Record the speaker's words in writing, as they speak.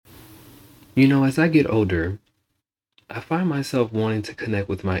As I get older, I find myself wanting to connect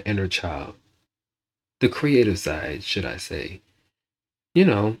with my inner child, the creative side, should I say. You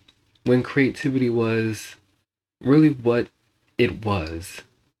know, when creativity was really what it was.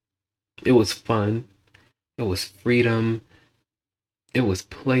 It was fun, it was freedom, it was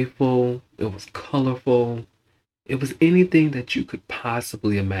playful, it was colorful, it was anything that you could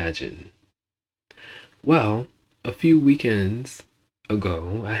possibly imagine. Well, a few weekends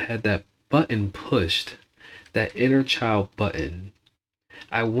ago, I had that button pushed, that inner child button.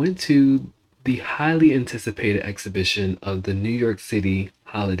 I went to the highly anticipated exhibition of the New York City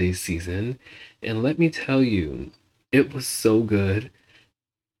holiday season, and let me tell you, it was so good.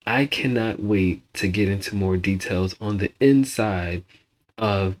 I cannot wait to get into more details on the inside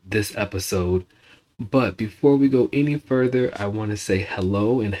of this episode. But before we go any further, I want to say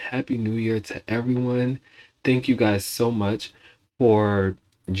hello and Happy New Year to everyone. Thank you guys so much for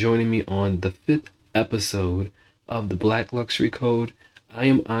joining me on the fifth episode of the Black Luxury Code. I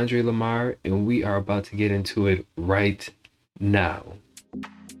am Andre Lamar, and we are about to get into it right now.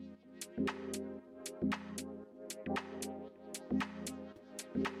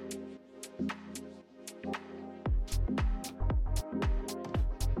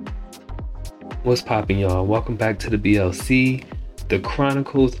 What's poppin', y'all? Welcome back to the BLC, the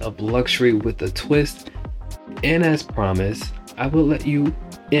Chronicles of Luxury with a Twist. And as promised, I will let you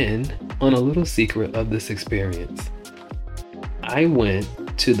in on a little secret of this experience. I went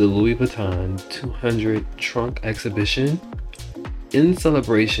to the Louis Vuitton 200 trunk exhibition in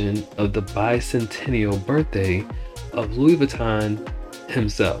celebration of the bicentennial birthday of Louis Vuitton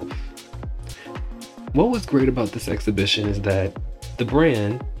himself. What was great about this exhibition is that the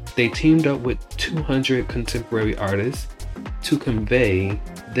brand, they teamed up with 200 contemporary artists to convey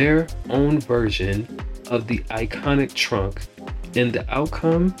their own version of the iconic trunk, and the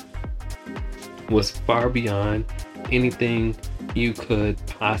outcome was far beyond anything you could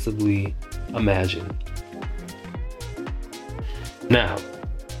possibly imagine. Now,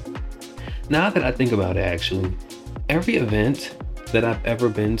 now that I think about it, actually, every event that I've ever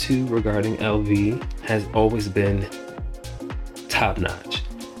been to regarding LV has always been top notch.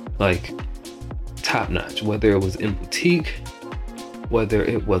 Like, top notch, whether it was in boutique, whether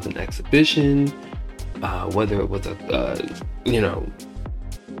it was an exhibition, whether it was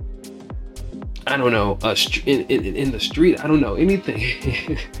I don't know, in the street, I don't know,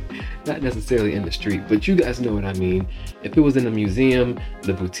 anything. Not necessarily in the street, but you guys know what I mean. If it was in a museum,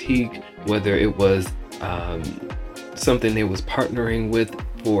 the boutique, whether it was something they was partnering with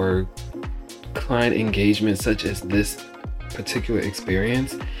for client engagement, such as this particular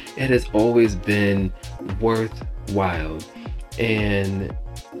experience, it has always been worthwhile. And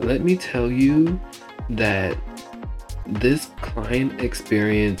let me tell you that this client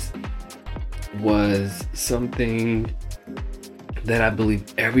experience was something that I believe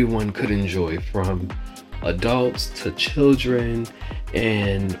everyone could enjoy, from adults to children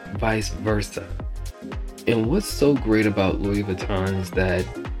and vice versa. And what's so great about Louis Vuitton is that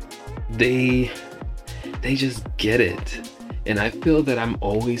they just get it. And I feel that I'm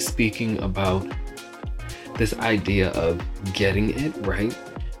always speaking about this idea of getting it right,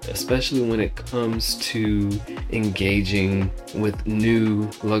 especially when it comes to engaging with new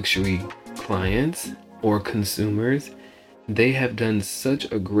luxury clients or consumers. They have done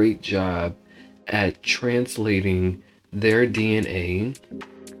such a great job at translating their DNA,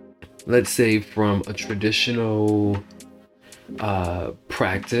 let's say from a traditional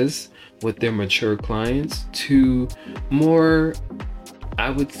practice with their mature clients, to more, I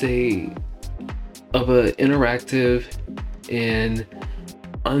would say, of an interactive and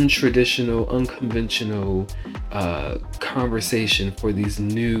untraditional, unconventional conversation for these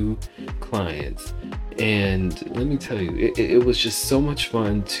new clients. And let me tell you, it was just so much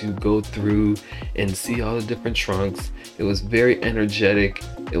fun to go through and see all the different trunks. It was very energetic,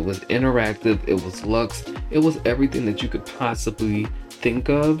 it was interactive, it was luxe, it was everything that you could possibly think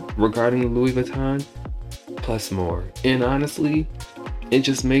of regarding Louis Vuitton, plus more. And honestly, it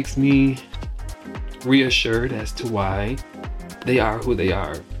just makes me reassured as to why they are who they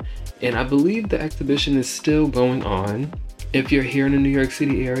are. And I believe the exhibition is still going on. If you're here in the New York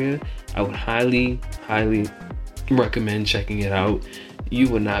City area, I would highly recommend checking it out. You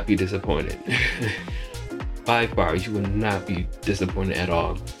will not be disappointed. By far, you will not be disappointed at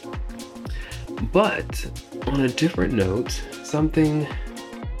all. But on a different note, something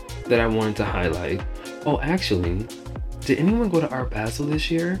that I wanted to highlight. Oh, actually, did anyone go to Art Basel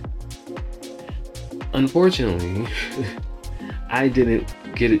this year? Unfortunately, I didn't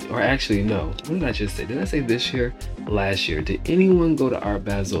get it, or actually, no. What did I just say? Did I say this year? last year? Did anyone go to Art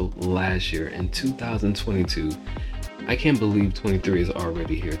Basel last year in 2022? I can't believe 23 is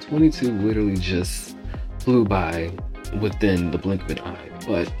already here. 22 literally just flew by within the blink of an eye.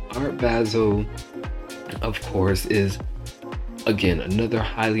 But Art Basel, of course, is again another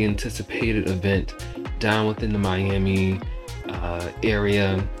highly anticipated event down within the Miami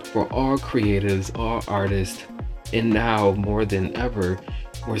area for all creatives, all artists, and now more than ever,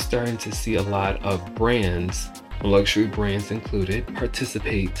 we're starting to see a lot of brands, luxury brands included,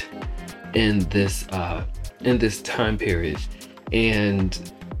 participate in this time period.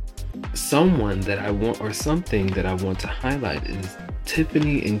 And someone that I want, or something that I want to highlight, is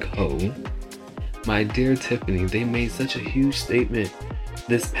Tiffany & Co. My dear Tiffany, they made such a huge statement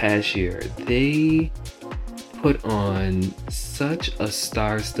this past year. They put on such a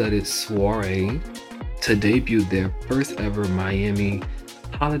star-studded soiree to debut their first ever Miami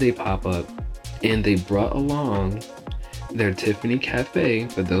holiday pop-up, and they brought along their Tiffany Cafe,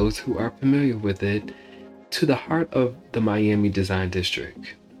 for those who are familiar with it, to the heart of the Miami Design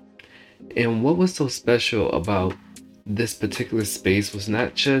District. And what was so special about this particular space was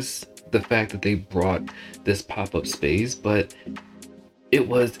not just the fact that they brought this pop-up space, but it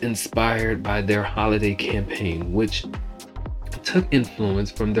was inspired by their holiday campaign, which took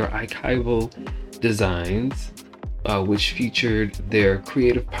influence from their archival designs, which featured their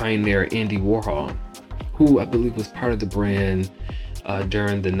creative pioneer Andy Warhol, who I believe was part of the brand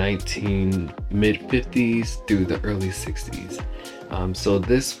during the mid-50s through the early 60s. So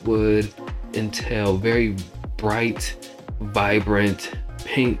this would entail very bright, vibrant,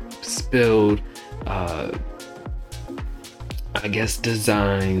 paint-spilled,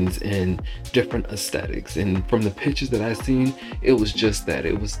 designs and different aesthetics. And from the pictures that I've seen, it was just that.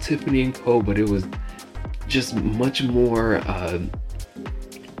 It was Tiffany & Co., but it was just much more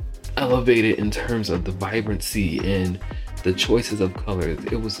elevated in terms of the vibrancy and the choices of colors.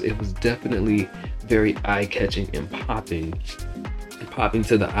 It was definitely very eye-catching and popping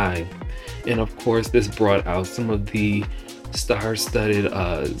to the eye. And of course, this brought out some of the star-studded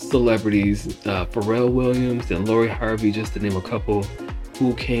celebrities, Pharrell Williams and Lori Harvey, just to name a couple,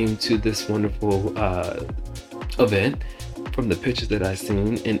 who came to this wonderful event from the pictures that I've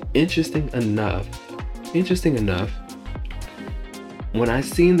seen. And interesting enough, when I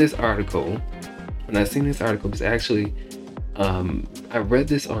seen this article, because actually I read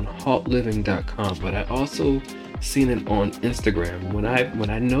this on haltliving.com, but I also seen it on Instagram. When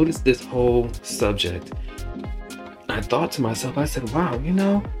I noticed this whole subject, I thought to myself, I said, wow,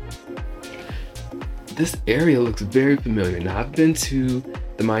 this area looks very familiar. Now, I've been to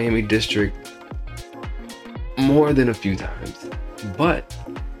the Miami district more than a few times, but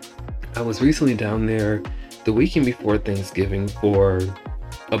I was recently down there the weekend before Thanksgiving for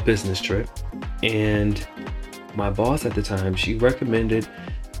a business trip, and my boss at the time, she recommended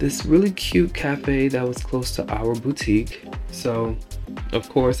this really cute cafe that was close to our boutique. So, of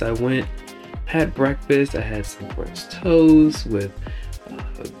course, I went, had breakfast. I had some French toast with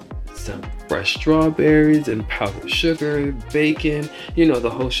some fresh strawberries and powdered sugar, bacon, the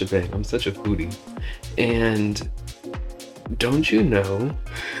whole shebang. I'm such a foodie. And don't you know,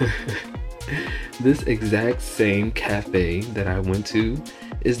 this exact same cafe that I went to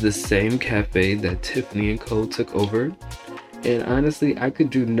is the same cafe that Tiffany & Co. took over. And honestly, I could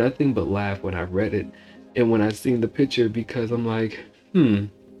do nothing but laugh when I read it and when I seen the picture, because I'm like,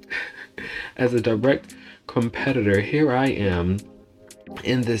 as a direct competitor, here I am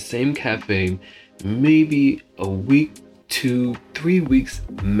in this same cafe, maybe a week to 3 weeks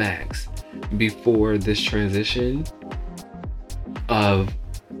max before this transition of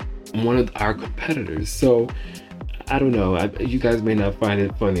one of our competitors. So I don't know, you guys may not find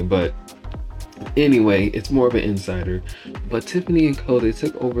it funny, but anyway, it's more of an insider. But Tiffany & Co., they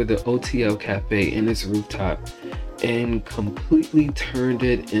took over the OTL Cafe and its rooftop and completely turned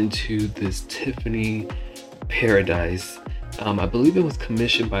it into this Tiffany paradise. I believe it was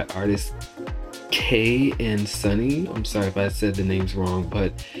commissioned by artists Kay and Sunny. I'm sorry if I said the names wrong,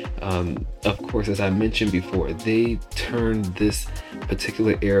 but of course, as I mentioned before, they turned this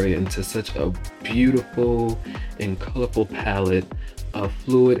particular area into such a beautiful and colorful palette of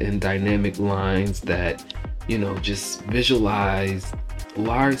fluid and dynamic lines that, just visualize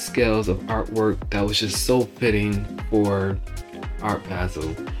large scales of artwork that was just so fitting for Art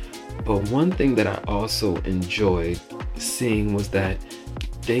Basel. But one thing that I also enjoyed seeing was that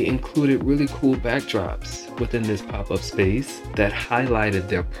they included really cool backdrops within this pop-up space that highlighted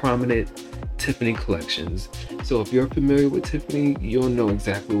their prominent Tiffany collections. So if you're familiar with Tiffany, you'll know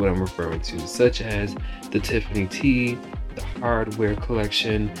exactly what I'm referring to, such as the Tiffany Tea, the hardware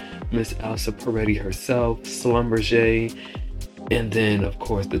collection, Miss Elsa Peretti herself, Schlumberger, and then of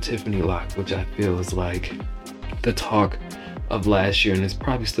course the Tiffany lock, which I feel is like the talk of last year, and it's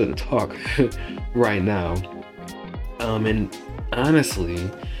probably still the talk right now. And honestly,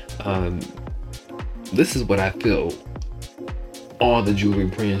 this is what I feel all the jewelry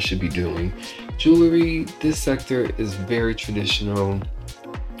brands should be doing. Jewelry, this sector is very traditional,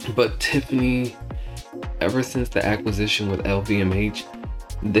 but Tiffany, ever since the acquisition with LVMH,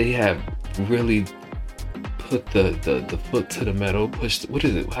 they have really put the foot to the metal, what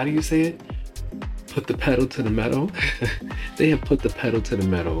is it? How do you say it? Put the pedal to the metal. They have put the pedal to the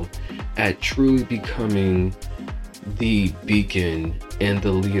metal at truly becoming the beacon and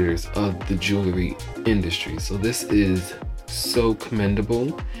the leaders of the jewelry industry. So this is so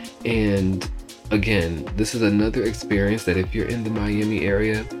commendable. And again, this is another experience that if you're in the Miami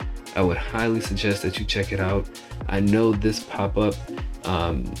area, I would highly suggest that you check it out. I know this pop-up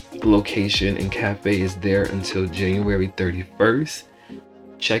location and cafe is there until January 31st.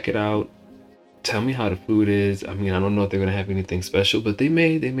 Check it out. Tell me how the food is. I mean, I don't know if they're gonna have anything special, but they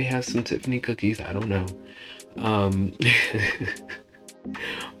may have some Tiffany cookies. I don't know.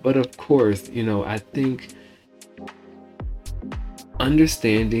 But of course, I think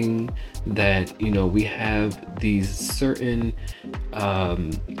understanding that we have these certain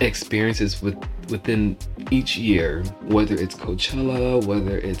experiences within each year, whether it's Coachella,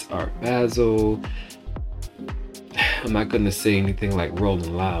 whether it's Art Basel. I'm not going to say anything like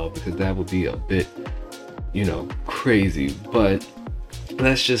Rolling Loud because that would be a bit crazy, but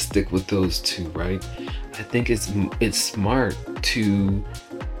let's just stick with those two, right? I think it's smart to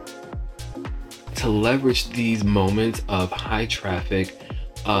leverage these moments of high traffic,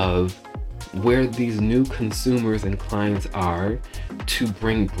 of where these new consumers and clients are, to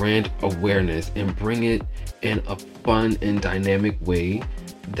bring brand awareness and bring it in a fun and dynamic way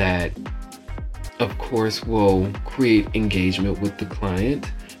that of course will create engagement with the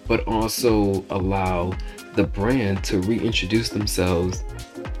client, but also allow the brand to reintroduce themselves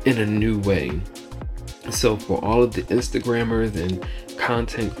in a new way. So for all of the Instagrammers and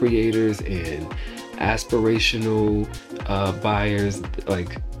content creators and aspirational buyers,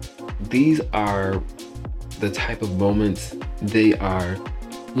 like, these are the type of moments they are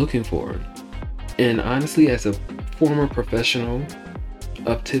looking for. And honestly, as a former professional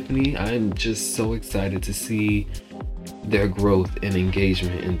of Tiffany, I'm just so excited to see their growth and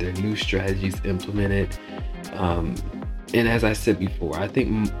engagement and their new strategies implemented. And as I said before, I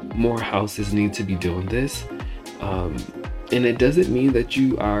think more houses need to be doing this. And it doesn't mean that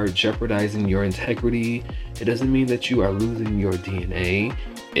you are jeopardizing your integrity. It doesn't mean that you are losing your DNA.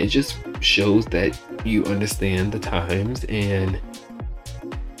 It just shows that you understand the times and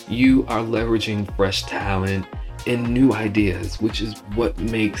you are leveraging fresh talent and new ideas, which is what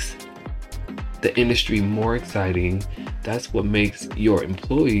makes the industry more exciting. That's what makes your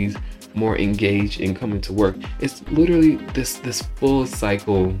employees more engaged in coming to work. It's literally this full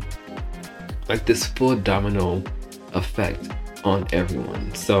cycle, like this full domino effect on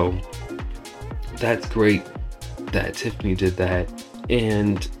everyone. So that's great that Tiffany did that.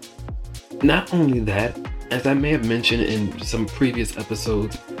 And not only that, as I may have mentioned in some previous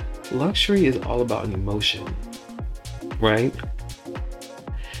episodes, luxury is all about an emotion, right?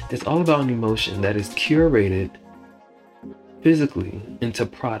 It's all about an emotion that is curated physically into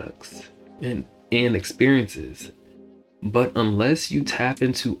products and experiences. But unless you tap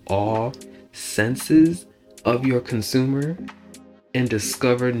into all senses of your consumer and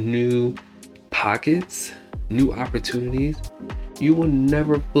discover new pockets, new opportunities, you will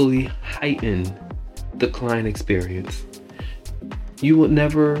never fully heighten the client experience. You will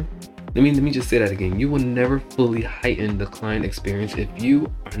never, let me just say that again. You will never fully heighten the client experience if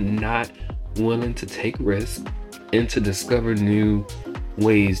you are not willing to take risks and to discover new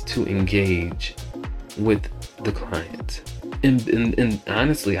ways to engage with the client. And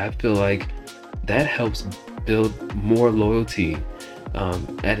honestly, I feel like that helps build more loyalty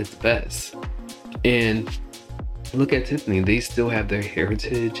at its best. And look at Tiffany, they still have their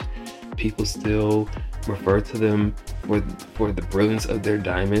heritage. People still refer to them for the brilliance of their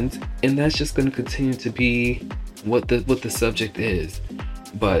diamonds, and that's just going to continue to be what the subject is.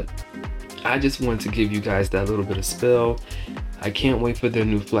 But I just wanted to give you guys that little bit of spill. I can't wait for their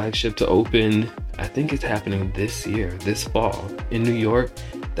new flagship to open. I think it's happening this year, this fall, in New York.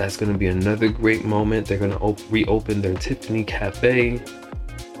 That's going to be another great moment. They're going to reopen their Tiffany Cafe,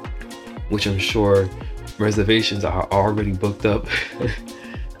 which I'm sure reservations are already booked up.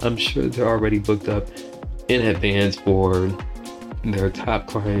 I'm sure they're already booked up in advance for their top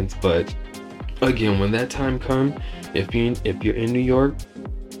clients. But again, when that time comes, if you're in New York,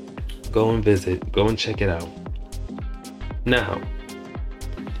 go and visit, go and check it out. Now,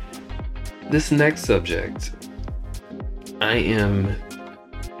 this next subject, I am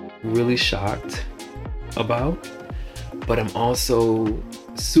really shocked about, but I'm also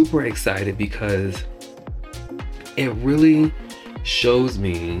super excited because it really shows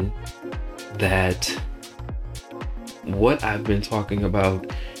me that what I've been talking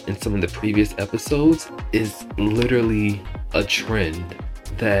about in some of the previous episodes is literally a trend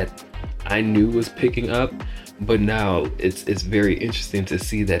that I knew was picking up, but now it's very interesting to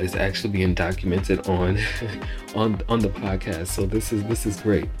see that it's actually being documented on on the podcast. So this is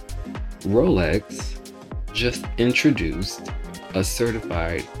great. Rolex just introduced a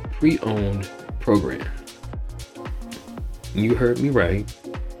certified pre-owned program. You heard me right.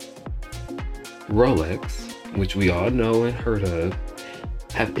 Rolex, which we all know and heard of,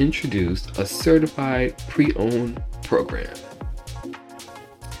 have introduced a certified pre-owned program.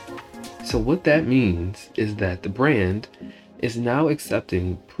 So what that means is that the brand is now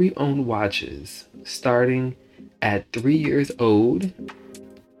accepting pre-owned watches starting at 3 years old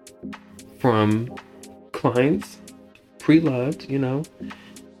from clients, pre-loved,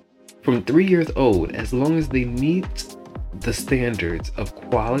 from 3 years old, as long as they meet the standards of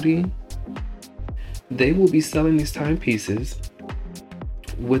quality. They will be selling these timepieces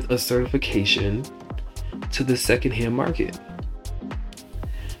with a certification to the secondhand market.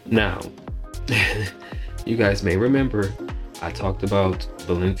 Now, you guys may remember I talked about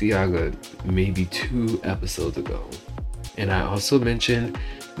Balenciaga maybe 2 episodes ago. And I also mentioned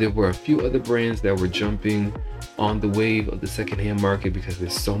there were a few other brands that were jumping on the wave of the secondhand market because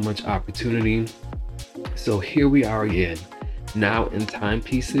there's so much opportunity. So here we are again, now in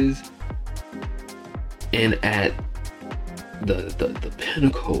timepieces and at the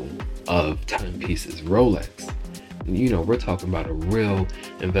pinnacle of timepieces, Rolex. We're talking about a real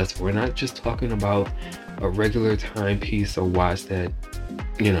investment. We're not just talking about a regular timepiece or watch that,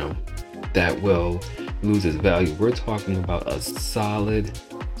 that will lose its value. We're talking about a solid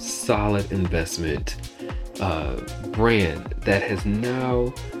investment brand that has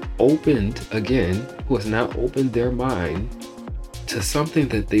now opened their mind to something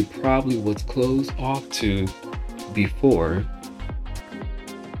that they probably was closed off to before.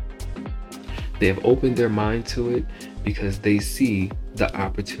 They have opened their mind to it because they see the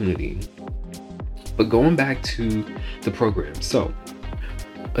opportunity. But going back to the program, so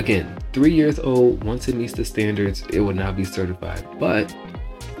again, 3 years old, once it meets the standards, it will now be certified. But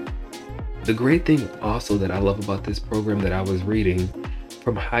the great thing also that I love about this program that I was reading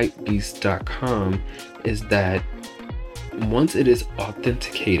from hypebeast.com is that once it is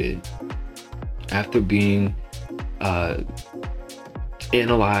authenticated after being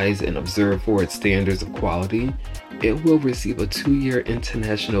analyzed and observed for its standards of quality, it will receive a 2-year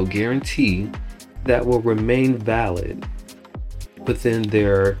international guarantee that will remain valid within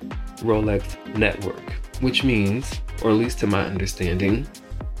their Rolex network, which means, or at least to my understanding,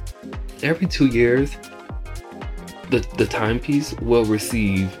 every 2 years, the timepiece will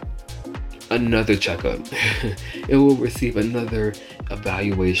receive another checkup. It will receive another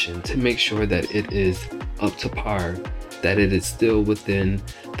evaluation to make sure that it is up to par, that it is still within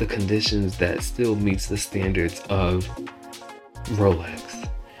the conditions that still meets the standards of Rolex.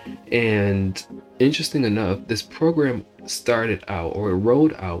 And interesting enough, this program started out, or it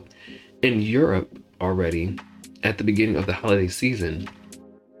rolled out in Europe already at the beginning of the holiday season.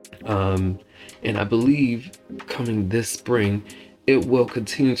 And I believe coming this spring, it will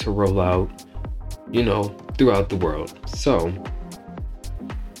continue to roll out, throughout the world. So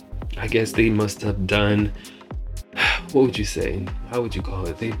I guess they must have done, what would you say? How would you call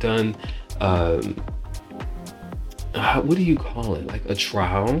it? They've done, what do you call it? Like a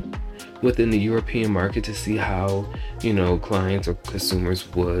trial within the European market to see how, clients or consumers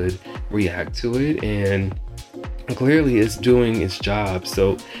would react to it. And clearly it's doing its job.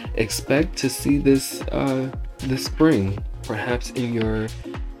 So expect to see this this spring, perhaps in your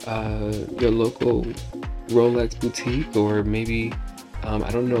local Rolex boutique, or maybe I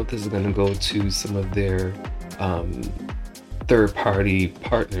don't know if this is going to go to some of their third-party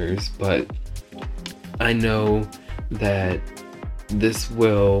partners, but I know that this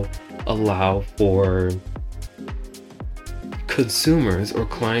will allow for consumers or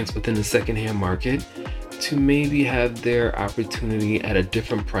clients within the secondhand market to maybe have their opportunity at a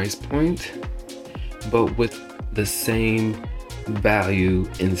different price point, but with the same value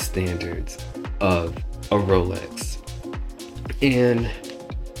and standards of a Rolex. And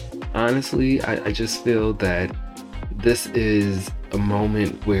honestly, I just feel that this is a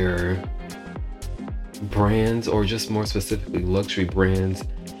moment where brands, or just more specifically luxury brands,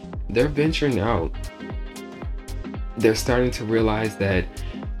 they're venturing out. They're starting to realize that,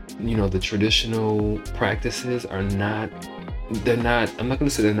 the traditional practices are not, I'm not going to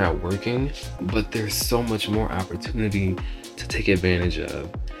say they're not working, but there's so much more opportunity to take advantage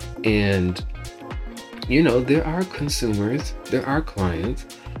of. And, there are consumers, there are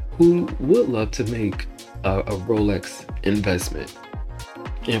clients who would love to make a Rolex investment.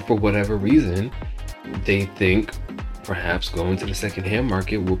 And for whatever reason, they think perhaps going to the secondhand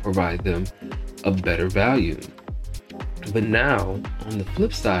market will provide them a better value. But now, on the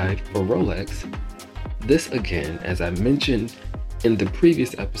flip side for Rolex, this again, as I mentioned in the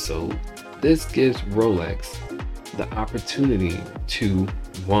previous episode, this gives Rolex the opportunity to,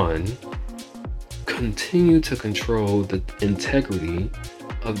 one, continue to control the integrity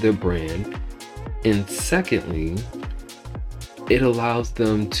of their brand, and secondly, it allows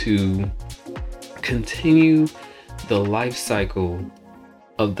them to continue the life cycle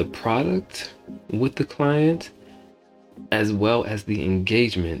of the product with the client, as well as the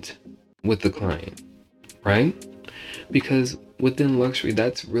engagement with the client, right? Because within luxury,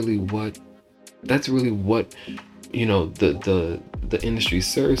 that's really what the industry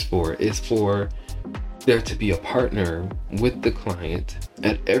serves for, is for there to be a partner with the client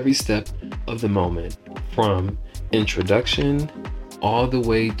at every step of the moment, from introduction all the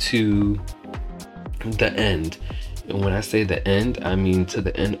way to the end. And when I say the end, I mean to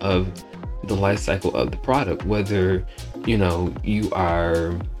the end of the life cycle of the product, whether you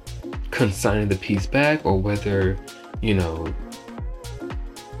are consigning the piece back, or whether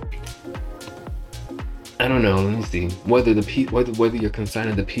I don't know, let me see, whether you're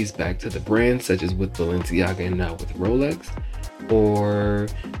consigning the piece back to the brand, such as with Balenciaga and now with Rolex, or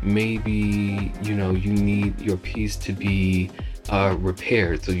maybe you need your piece to be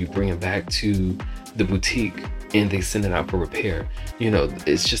repaired, so you bring it back to the boutique and they send it out for repair.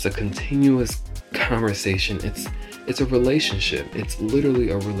 It's just a continuous conversation. It's a relationship. It's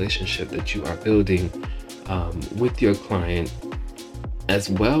literally a relationship that you are building with your client, as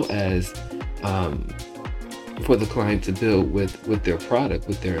well as for the client to build with their product,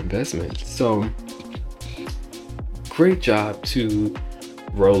 with their investment. So great job to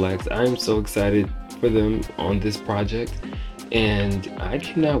Rolex. I am so excited for them on this project, and I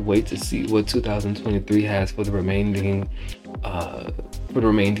cannot wait to see what 2023 has for the remaining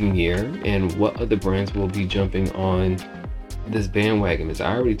year, and what other brands will be jumping on this bandwagon. As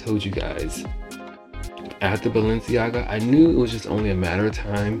I already told you guys, after Balenciaga, I knew it was just only a matter of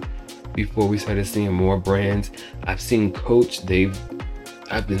time before we started seeing more brands. I've seen Coach.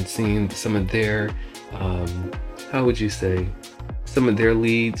 I've been seeing some of their, how would you say, some of their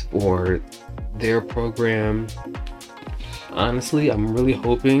leads for their program. Honestly, I'm really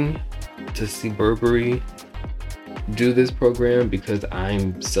hoping to see Burberry do this program, because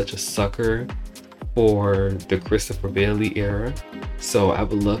I'm such a sucker for the Christopher Bailey era. So I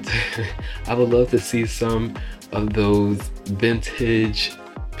would love to see some of those vintage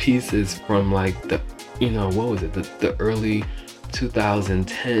pieces from like the early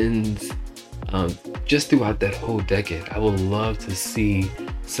 2010s, just throughout that whole decade. I would love to see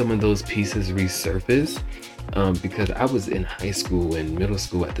some of those pieces resurface, because I was in high school and middle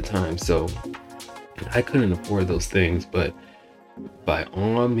school at the time, so I couldn't afford those things. But by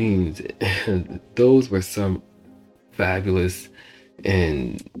all means, those were some fabulous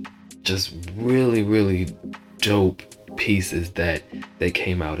and just really, really dope pieces that they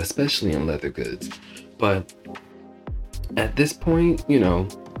came out, especially in leather goods. But at this point,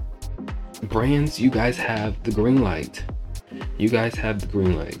 brands, you guys have the green light.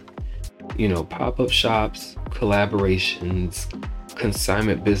 Pop-up shops, collaborations,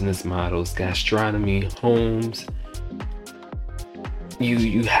 consignment business models, gastronomy, homes.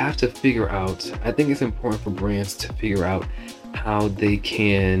 You have to figure out, I think it's important for brands to figure out how they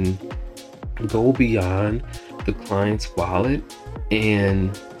can go beyond the client's wallet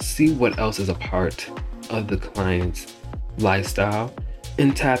and see what else is a part of the client's lifestyle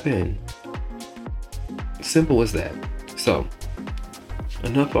and tap in. Simple as that. So,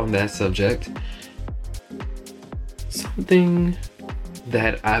 enough on that subject. Something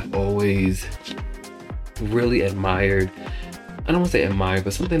that I've always really admired, I don't want to say admired,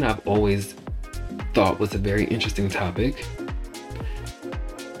 but something I've always thought was a very interesting topic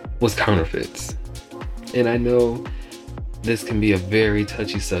was counterfeits. And I know this can be a very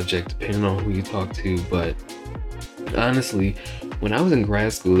touchy subject depending on who you talk to, but honestly, when I was in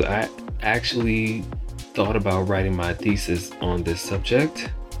grad school, I actually thought about writing my thesis on this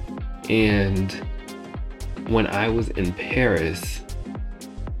subject. And when I was in Paris,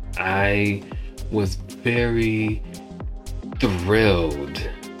 I was very thrilled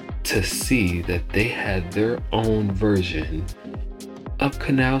to see that they had their own version of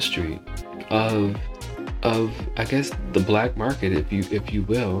Canal Street, of I guess the black market, if you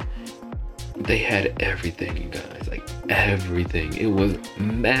will. They had everything, you guys, like everything. It was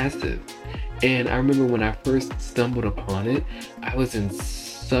massive. And I remember when I first stumbled upon it, I was in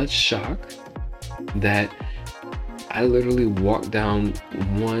such shock that I literally walked down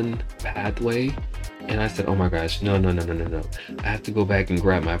one pathway and I said, oh my gosh, no. I have to go back and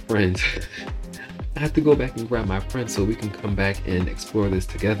grab my friends. I have to go back and grab my friends so we can come back and explore this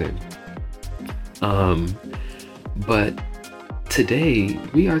together. But today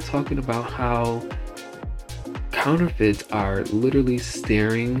we are talking about how counterfeits are literally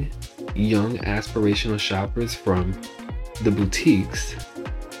staring young aspirational shoppers from the boutiques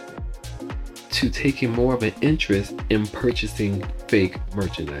to taking more of an interest in purchasing fake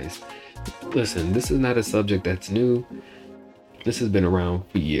merchandise. Listen, this is not a subject that's new. This has been around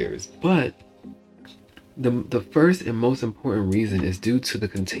for years, but the first and most important reason is due to the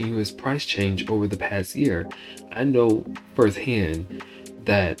continuous price change over the past year. I know firsthand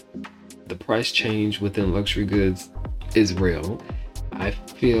that the price change within luxury goods is real. I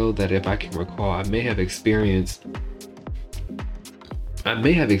feel that if I can recall, I may have experienced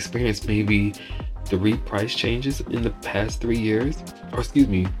maybe 3 price changes in the past 3 years. Or excuse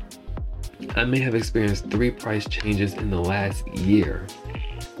me, I may have experienced 3 price changes in the last year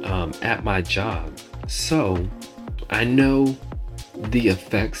at my job. So I know the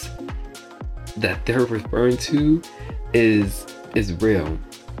effects that they're referring to is real.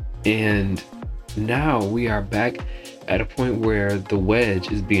 And now we are back at a point where the wedge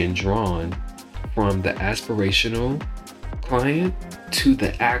is being drawn from the aspirational client to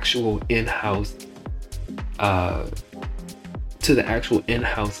the actual in-house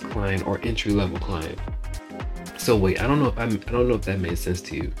client or entry-level client. So wait, I don't know if that made sense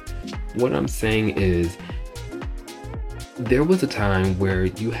to you. What I'm saying is, there was a time where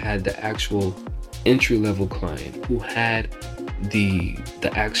you had the actual entry-level client who had the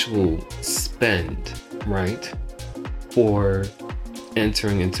actual spend, right, for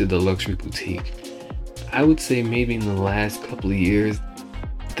entering into the luxury boutique. I would say maybe in the last couple of years,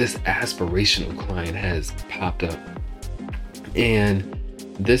 this aspirational client has popped up. And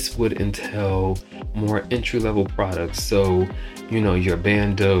this would entail more entry-level products. So, your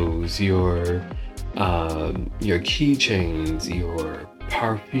bandos, your keychains, your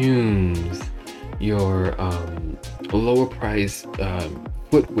perfumes, your lower price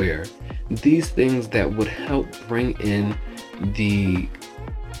footwear. These things that would help bring in the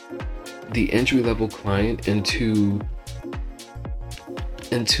entry-level client into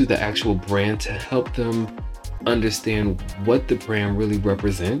the actual brand, to help them understand what the brand really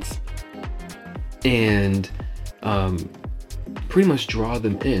represents, and pretty much draw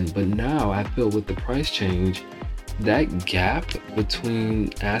them in. But now I feel with the price change, that gap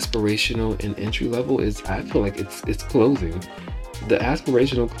between aspirational and entry level I feel like it's closing. The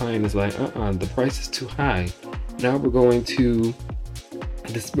aspirational client is like, the price is too high. Now we're going to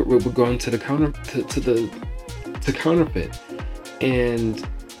the counterfeit. And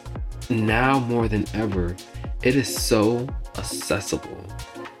now more than ever, it is so accessible.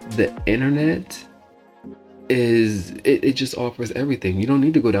 The internet it just offers everything. You don't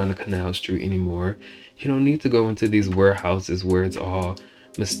need to go down to Canal Street anymore. You don't need to go into these warehouses where it's all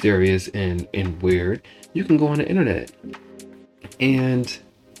mysterious and weird. You can go on the internet and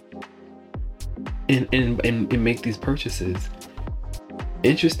make these purchases.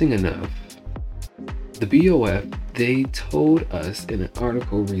 Interesting enough, the BOF, they told us in an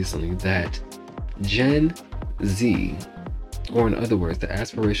article recently that Gen Z, or in other words, the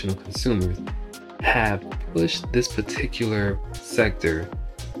aspirational consumers, have pushed this particular sector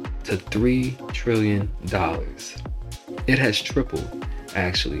to $3 trillion. It has tripled,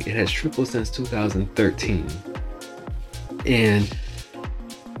 actually. It has tripled since 2013. And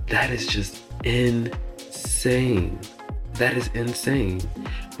that is just insane. That is insane.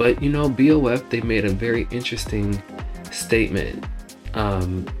 But BOF, they made a very interesting statement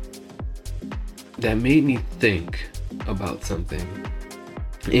that made me think about something.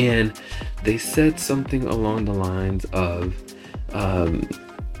 And they said something along the lines of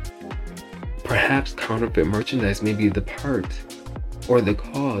perhaps counterfeit merchandise may be the part or the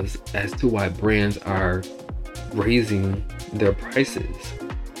cause as to why brands are raising their prices.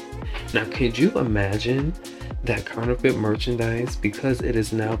 Now, could you imagine that counterfeit merchandise, because it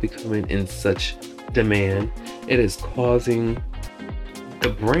is now becoming in such demand, it is causing the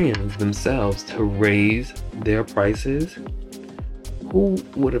brands themselves to raise their prices? Who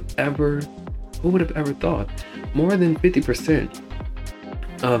would have ever thought? More than 50%.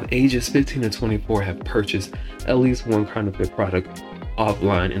 of ages 15 to 24 have purchased at least one counterfeit product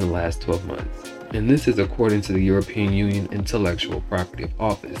offline in the last 12 months. And this is according to the European Union Intellectual Property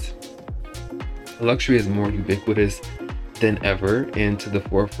Office. Luxury is more ubiquitous than ever and to the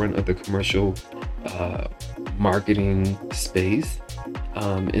forefront of the commercial marketing space.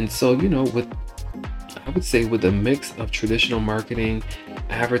 And so, I would say with a mix of traditional marketing,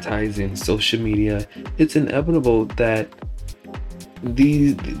 advertising, social media, it's inevitable that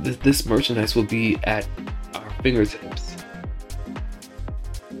this merchandise will be at our fingertips,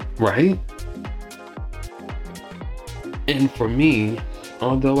 right? And for me,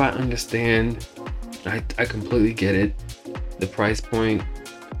 although I understand, I completely get it, the price point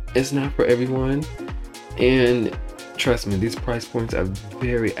is not for everyone. And trust me, these price points are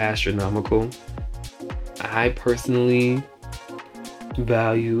very astronomical. I personally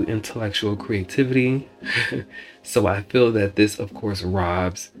value intellectual creativity. So I feel that this, of course,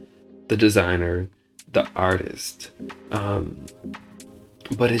 robs the designer, the artist.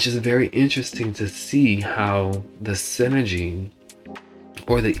 But it's just very interesting to see how the synergy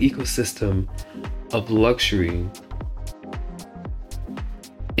or the ecosystem of luxury,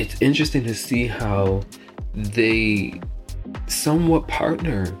 it's interesting to see how they somewhat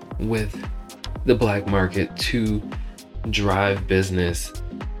partner with the black market to drive business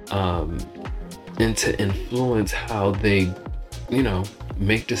and to influence how they,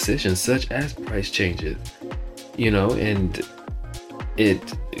 make decisions such as price changes, and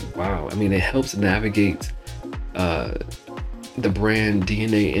it helps navigate the brand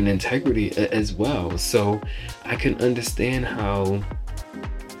DNA and integrity as well. So I can understand how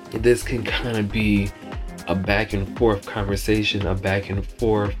this can kind of be a back and forth conversation, a back and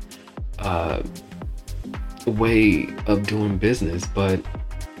forth way of doing business. But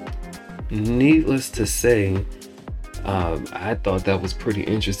needless to say, I thought that was pretty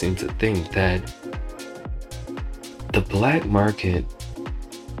interesting to think that the black market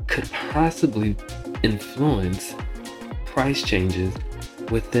could possibly influence price changes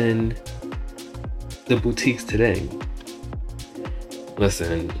within the boutiques today.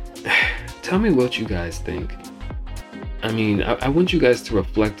 Listen, tell me what you guys think. I want you guys to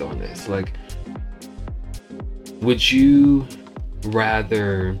reflect on this. Like, would you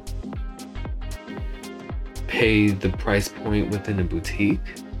rather pay the price point within a boutique,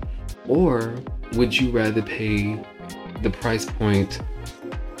 or would you rather pay the price point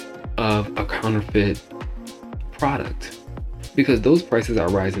of a counterfeit product? Because those prices are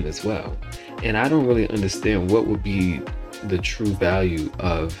rising as well. And I don't really understand what would be the true value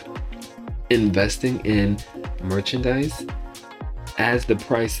of investing in merchandise as the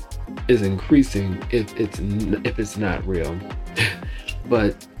price is increasing if it's not real.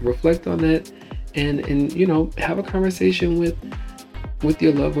 But reflect on that and have a conversation with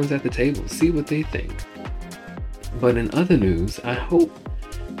your loved ones at the table. See what they think. But in other news, I hope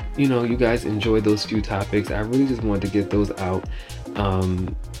you guys enjoyed those few topics. I really just wanted to get those out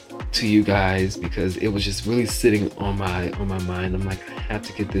to you guys because it was just really sitting on my mind. I'm like, I have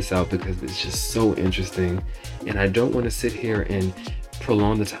to get this out because it's just so interesting, and I don't want to sit here and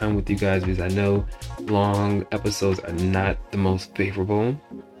prolong the time with you guys because I know long episodes are not the most favorable.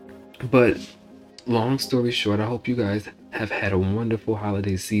 But long story short, I hope you guys have had a wonderful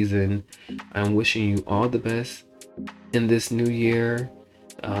holiday season. I'm wishing you all the best in this new year.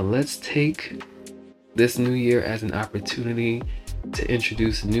 Let's take this new year as an opportunity to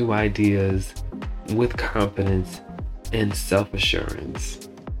introduce new ideas with confidence and self-assurance,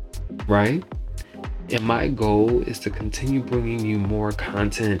 right? And my goal is to continue bringing you more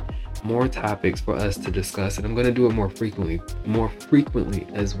content, more topics for us to discuss, and I'm going to do it more frequently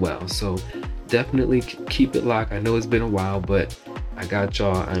as well. So definitely keep it locked. I know it's been a while, but I got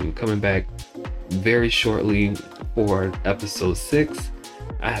y'all. I'm coming back very shortly for episode 6.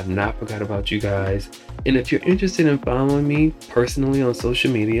 I have not forgot about you guys. And if you're interested in following me personally on social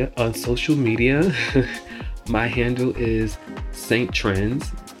media, my handle is Saint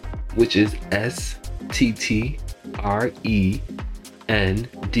Trends, which is STTRENDZ.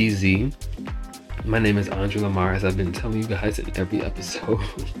 My name is Andre Lamar, as I've been telling you guys in every episode.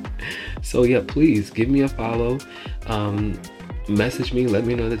 So yeah, please give me a follow. Message me, let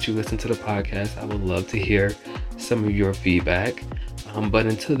me know that you listen to the podcast. I would love to hear some of your feedback. But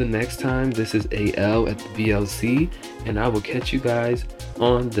until the next time, this is AL at the VLC, and I will catch you guys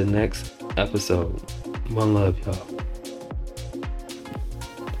on the next episode. One love, y'all.